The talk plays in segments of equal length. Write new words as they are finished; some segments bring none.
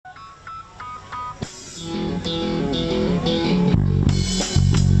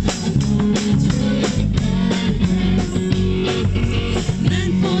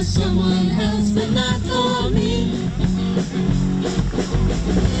Meant for someone else, but not for me.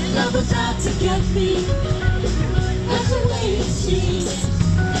 Love was out to get me. That's the way it seems.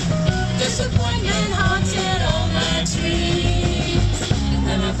 Disappointment haunted all my dreams. And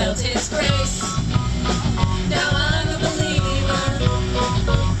then I felt his grace. Now I'm a believer.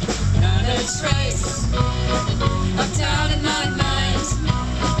 Not a trace of doubt in my mind.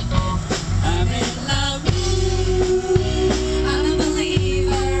 I'm in love. I'm a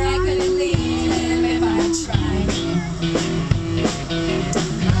believer. I couldn't leave him if I tried.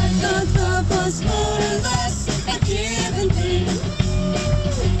 I thought love was more or less a given thing.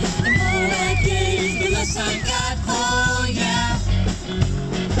 The more I gave, the less I got. Oh yeah.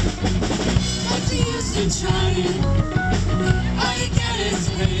 What's the use in trying? All you get is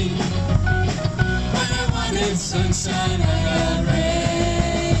rain. When I wanted sunshine, I got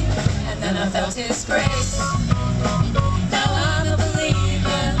rain. And then I felt his grace. Now I'm a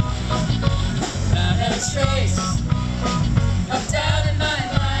believer. Not a trace of doubt in my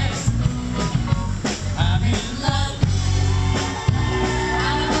mind. I'm in love.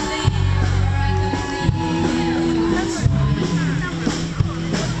 I'm a believer. I couldn't leave him.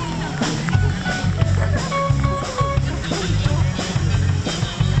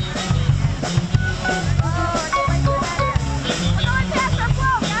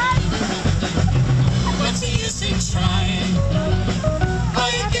 What's the use in trying?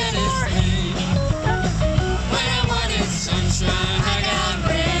 All you get is pain. When I wanted sunshine, I got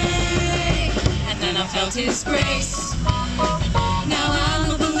rain. And then I felt his grace. Now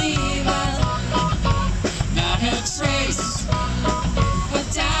I'm a believer. Not a trace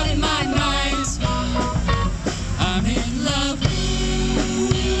of doubt in my mind. I'm in love.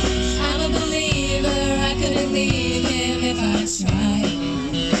 I'm a believer. I couldn't leave him if I tried.